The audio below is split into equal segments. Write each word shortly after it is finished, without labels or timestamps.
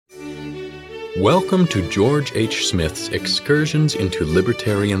Welcome to George H. Smith's Excursions into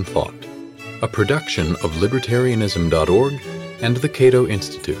Libertarian Thought, a production of libertarianism.org and the Cato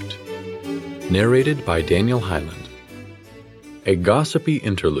Institute. Narrated by Daniel Hyland. A Gossipy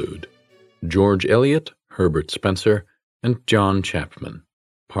Interlude. George Eliot, Herbert Spencer, and John Chapman.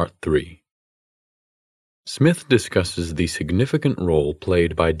 Part 3. Smith discusses the significant role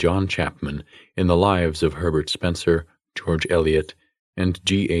played by John Chapman in the lives of Herbert Spencer, George Eliot, and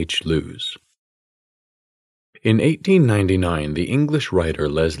G. H. Lewes. In 1899, the English writer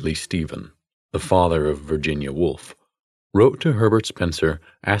Leslie Stephen, the father of Virginia Woolf, wrote to Herbert Spencer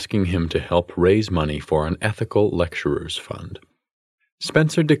asking him to help raise money for an ethical lecturers' fund.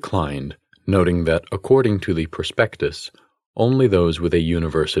 Spencer declined, noting that, according to the prospectus, only those with a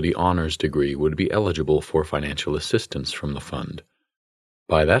university honors degree would be eligible for financial assistance from the fund.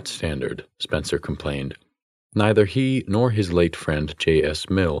 By that standard, Spencer complained, neither he nor his late friend J. S.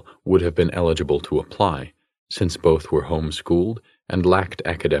 Mill would have been eligible to apply, since both were homeschooled and lacked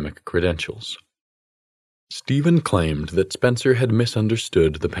academic credentials. Stephen claimed that Spencer had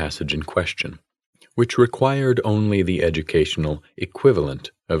misunderstood the passage in question, which required only the educational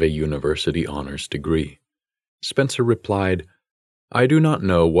equivalent of a university honors degree. Spencer replied, "I do not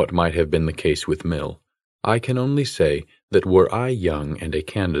know what might have been the case with Mill. I can only say that were I young and a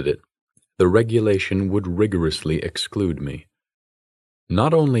candidate, the regulation would rigorously exclude me.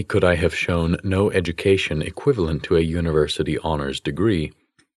 Not only could I have shown no education equivalent to a university honors degree,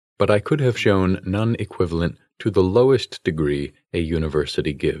 but I could have shown none equivalent to the lowest degree a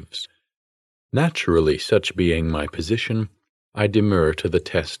university gives. Naturally, such being my position, I demur to the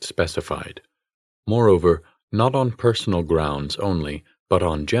test specified. Moreover, not on personal grounds only, but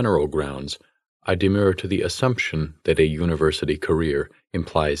on general grounds, I demur to the assumption that a university career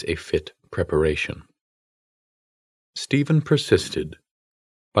implies a fit preparation." Stephen persisted.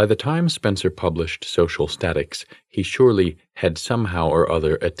 By the time Spencer published Social Statics, he surely had somehow or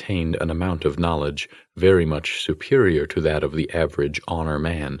other attained an amount of knowledge very much superior to that of the average honor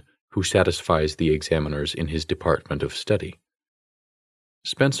man who satisfies the examiners in his department of study.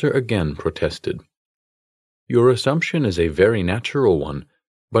 Spencer again protested. "Your assumption is a very natural one,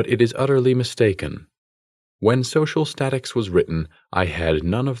 but it is utterly mistaken. When Social Statics was written, I had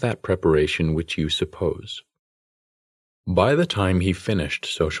none of that preparation which you suppose." By the time he finished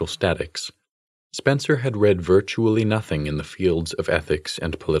Social Statics, Spencer had read virtually nothing in the fields of ethics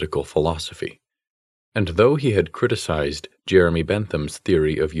and political philosophy, and though he had criticized Jeremy Bentham's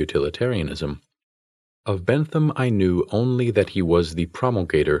theory of utilitarianism, of Bentham I knew only that he was the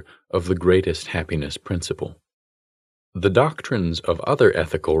promulgator of the greatest happiness principle. The doctrines of other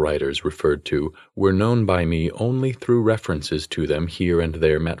ethical writers referred to were known by me only through references to them here and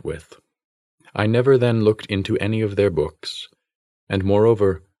there met with. I never then looked into any of their books, and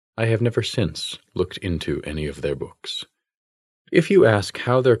moreover, I have never since looked into any of their books. If you ask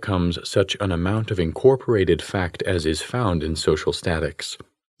how there comes such an amount of incorporated fact as is found in Social Statics,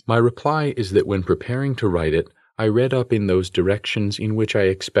 my reply is that when preparing to write it, I read up in those directions in which I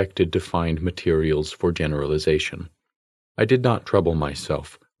expected to find materials for generalization. I did not trouble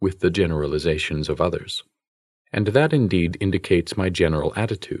myself with the generalizations of others, and that indeed indicates my general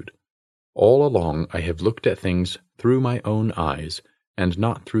attitude. All along I have looked at things through my own eyes, and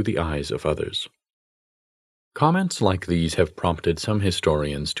not through the eyes of others. Comments like these have prompted some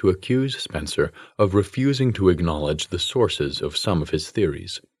historians to accuse Spencer of refusing to acknowledge the sources of some of his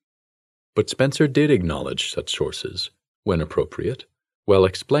theories. But Spencer did acknowledge such sources, when appropriate, while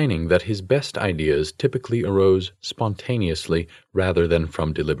explaining that his best ideas typically arose spontaneously rather than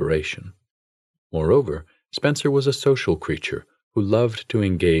from deliberation. Moreover, Spencer was a social creature who loved to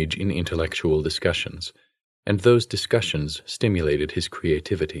engage in intellectual discussions, and those discussions stimulated his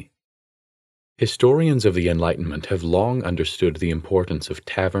creativity. Historians of the Enlightenment have long understood the importance of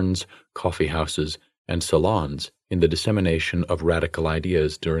taverns, coffeehouses, and salons in the dissemination of radical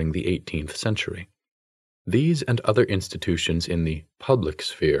ideas during the 18th century. These and other institutions in the public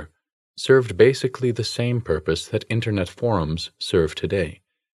sphere served basically the same purpose that Internet forums serve today.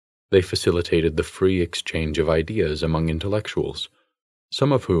 They facilitated the free exchange of ideas among intellectuals,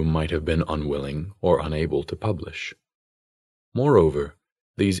 some of whom might have been unwilling or unable to publish. Moreover,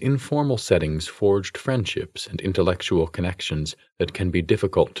 these informal settings forged friendships and intellectual connections that can be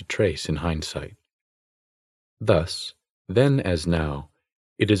difficult to trace in hindsight. Thus, then as now,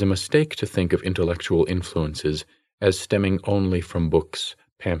 it is a mistake to think of intellectual influences as stemming only from books,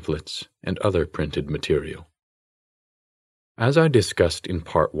 pamphlets, and other printed material. As I discussed in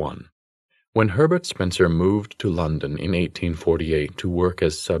Part 1, when Herbert Spencer moved to London in 1848 to work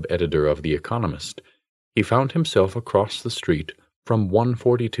as sub-editor of The Economist, he found himself across the street from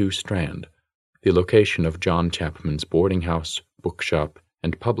 142 Strand, the location of John Chapman's boarding house, bookshop,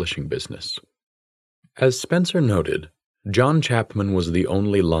 and publishing business. As Spencer noted, John Chapman was the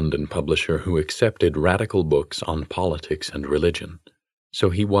only London publisher who accepted radical books on politics and religion, so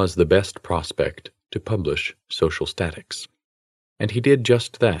he was the best prospect to publish Social Statics. And he did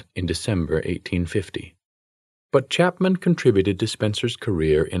just that in December 1850. But Chapman contributed to Spencer's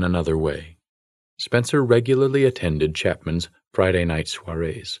career in another way. Spencer regularly attended Chapman's Friday night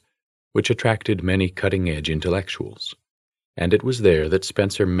soirees, which attracted many cutting-edge intellectuals, and it was there that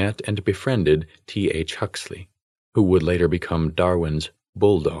Spencer met and befriended T.H. Huxley, who would later become Darwin's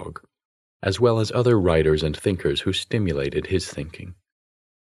bulldog, as well as other writers and thinkers who stimulated his thinking.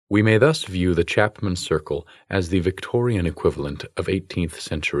 We may thus view the Chapman Circle as the Victorian equivalent of 18th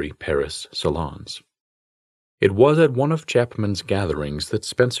century Paris salons. It was at one of Chapman's gatherings that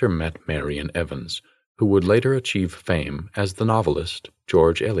Spencer met Marian Evans, who would later achieve fame as the novelist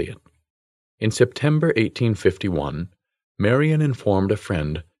George Eliot. In September 1851, Marian informed a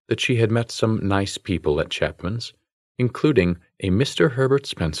friend that she had met some nice people at Chapman's, including a Mr. Herbert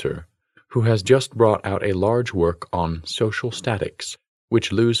Spencer, who has just brought out a large work on social statics,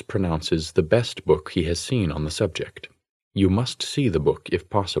 which Lewes pronounces the best book he has seen on the subject. You must see the book if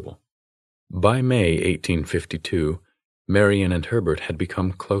possible. By May 1852, Marian and Herbert had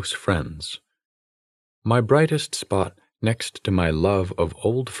become close friends. My brightest spot next to my love of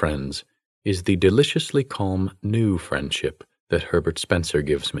old friends is the deliciously calm new friendship that Herbert Spencer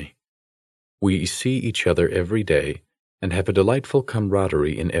gives me. We see each other every day and have a delightful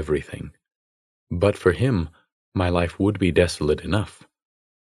camaraderie in everything. But for him, my life would be desolate enough.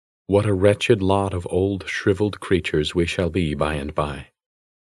 What a wretched lot of old shriveled creatures we shall be by and by.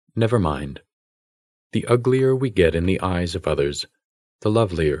 Never mind. The uglier we get in the eyes of others, the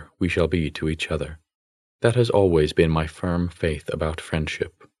lovelier we shall be to each other. That has always been my firm faith about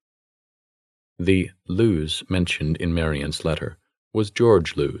friendship. The Lewes mentioned in Marian's letter was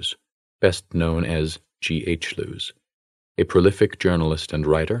George Lewes, best known as G.H. Lewes, a prolific journalist and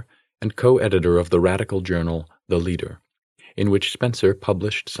writer, and co-editor of the radical journal The Leader, in which Spencer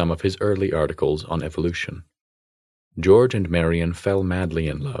published some of his early articles on evolution. George and Marian fell madly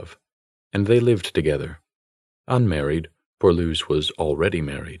in love, and they lived together, unmarried, for Lewes was already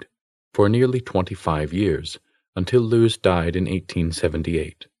married, for nearly 25 years, until Lewes died in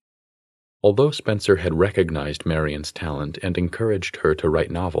 1878. Although Spencer had recognized Marian's talent and encouraged her to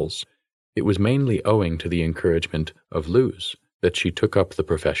write novels, it was mainly owing to the encouragement of Lewes that she took up the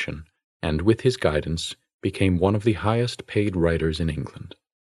profession, and with his guidance, became one of the highest-paid writers in England.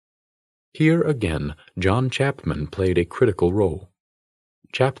 Here again, John Chapman played a critical role.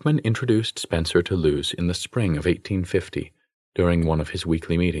 Chapman introduced Spencer to Lewes in the spring of 1850, during one of his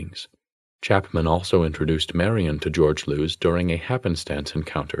weekly meetings. Chapman also introduced Marian to George Lewes during a happenstance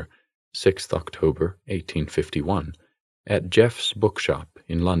encounter, 6th October 1851, at Jeff's bookshop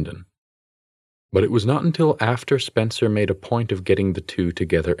in London. But it was not until after Spencer made a point of getting the two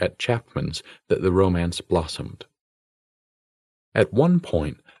together at Chapman's that the romance blossomed. At one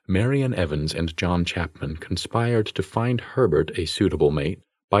point, Marian Evans and John Chapman conspired to find Herbert a suitable mate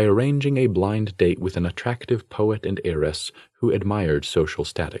by arranging a blind date with an attractive poet and heiress who admired social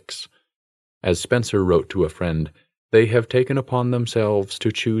statics. As Spencer wrote to a friend, "They have taken upon themselves to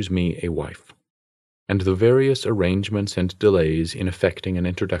choose me a wife," and the various arrangements and delays in effecting an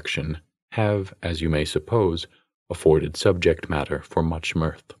introduction have, as you may suppose, afforded subject matter for much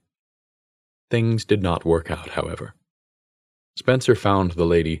mirth. Things did not work out, however. Spencer found the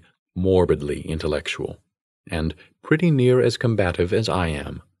lady morbidly intellectual, and pretty near as combative as I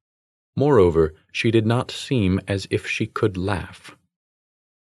am. Moreover, she did not seem as if she could laugh.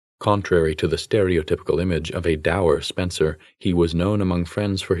 Contrary to the stereotypical image of a dour Spencer, he was known among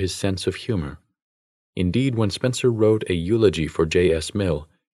friends for his sense of humor. Indeed, when Spencer wrote a eulogy for J.S. Mill,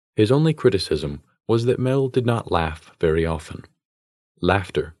 his only criticism was that Mill did not laugh very often.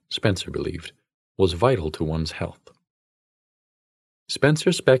 Laughter, Spencer believed, was vital to one's health.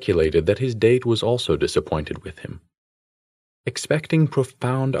 Spencer speculated that his date was also disappointed with him. Expecting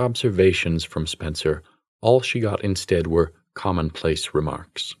profound observations from Spencer, all she got instead were commonplace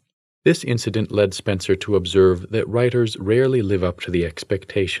remarks. This incident led Spencer to observe that writers rarely live up to the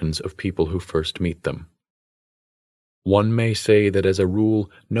expectations of people who first meet them. One may say that as a rule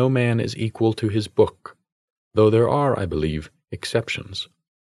no man is equal to his book, though there are, I believe, exceptions.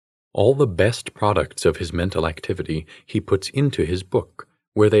 All the best products of his mental activity he puts into his book,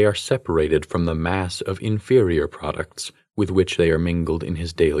 where they are separated from the mass of inferior products with which they are mingled in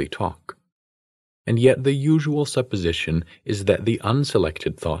his daily talk. And yet the usual supposition is that the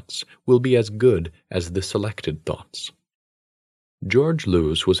unselected thoughts will be as good as the selected thoughts. George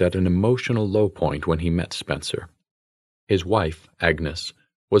Lewes was at an emotional low point when he met Spencer. His wife, Agnes,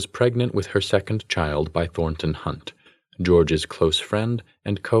 was pregnant with her second child by Thornton Hunt, George's close friend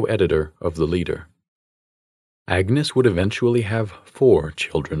and co-editor of The Leader. Agnes would eventually have 4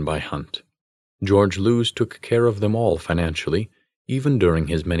 children by Hunt. George Lewes took care of them all financially, even during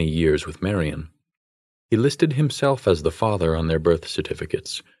his many years with Marion. He listed himself as the father on their birth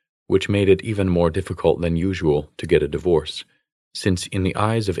certificates, which made it even more difficult than usual to get a divorce, since in the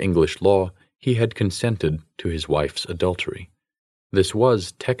eyes of English law he had consented to his wife's adultery. This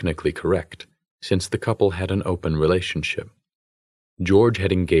was technically correct, since the couple had an open relationship. George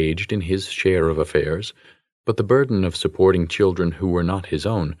had engaged in his share of affairs, but the burden of supporting children who were not his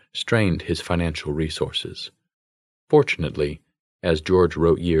own strained his financial resources. Fortunately, as George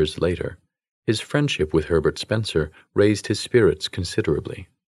wrote years later, his friendship with Herbert Spencer raised his spirits considerably.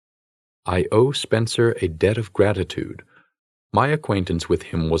 "I owe Spencer a debt of gratitude. My acquaintance with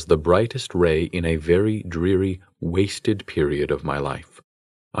him was the brightest ray in a very dreary, wasted period of my life.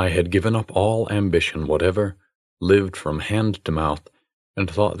 I had given up all ambition whatever, lived from hand to mouth, and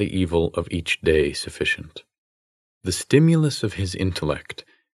thought the evil of each day sufficient. The stimulus of his intellect,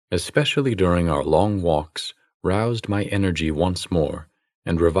 especially during our long walks, roused my energy once more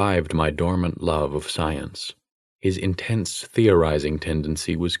and revived my dormant love of science. His intense theorizing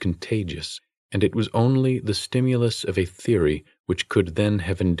tendency was contagious, and it was only the stimulus of a theory which could then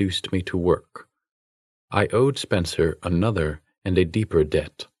have induced me to work. I owed Spencer another and a deeper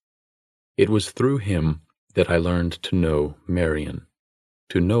debt. It was through him that I learned to know Marion.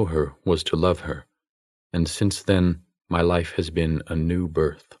 To know her was to love her, and since then my life has been a new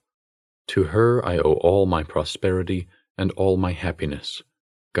birth. To her I owe all my prosperity and all my happiness.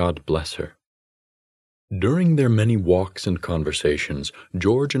 God bless her." During their many walks and conversations,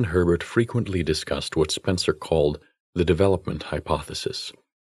 George and Herbert frequently discussed what Spencer called the development hypothesis,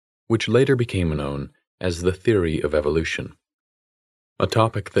 which later became known as the theory of evolution, a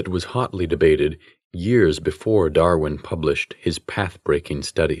topic that was hotly debated years before Darwin published his path-breaking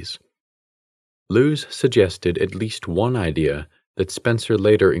studies. Lewes suggested at least one idea that Spencer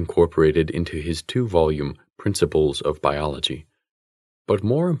later incorporated into his 2-volume Principles of Biology. But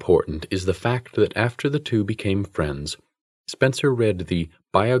more important is the fact that after the two became friends, Spencer read the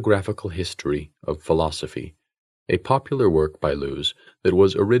Biographical History of Philosophy, a popular work by Lewes that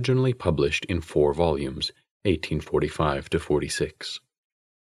was originally published in 4 volumes, 1845 to 46.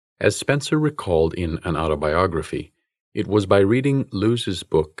 As Spencer recalled in an autobiography, it was by reading Lewes's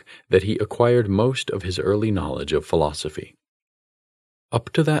book that he acquired most of his early knowledge of philosophy. Up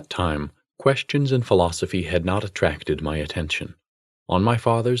to that time, questions in philosophy had not attracted my attention. On my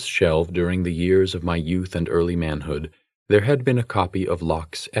father's shelf during the years of my youth and early manhood, there had been a copy of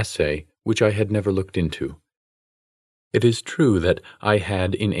Locke's essay which I had never looked into. It is true that I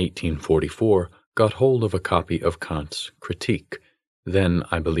had in 1844 got hold of a copy of Kant's Critique, then,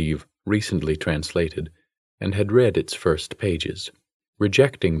 I believe, recently translated, and had read its first pages,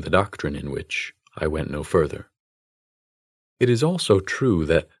 rejecting the doctrine in which I went no further. It is also true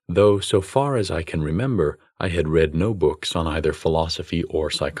that, though so far as I can remember I had read no books on either philosophy or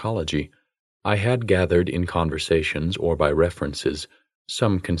psychology, I had gathered in conversations or by references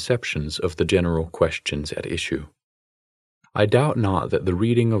some conceptions of the general questions at issue. I doubt not that the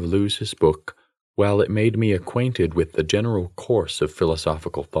reading of Lewes's book, while it made me acquainted with the general course of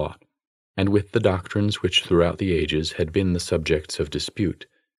philosophical thought, and with the doctrines which throughout the ages had been the subjects of dispute,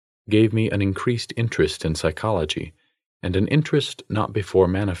 gave me an increased interest in psychology, and an interest not before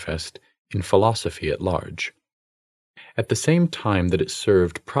manifest in philosophy at large, at the same time that it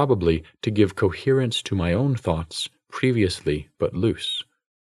served probably to give coherence to my own thoughts previously but loose.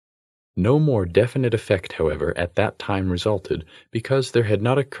 No more definite effect, however, at that time resulted, because there had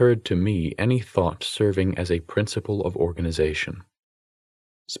not occurred to me any thought serving as a principle of organization.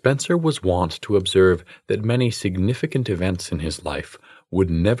 Spencer was wont to observe that many significant events in his life would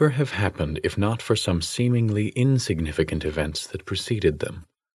never have happened if not for some seemingly insignificant events that preceded them.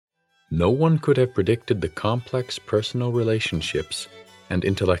 No one could have predicted the complex personal relationships and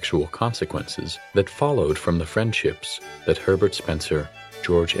intellectual consequences that followed from the friendships that Herbert Spencer,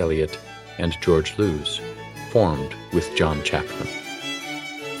 George Eliot, and George Lewes formed with John Chapman.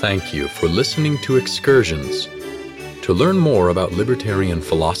 Thank you for listening to Excursions. To learn more about libertarian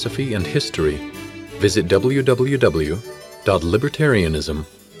philosophy and history, visit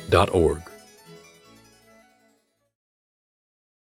www.libertarianism.org.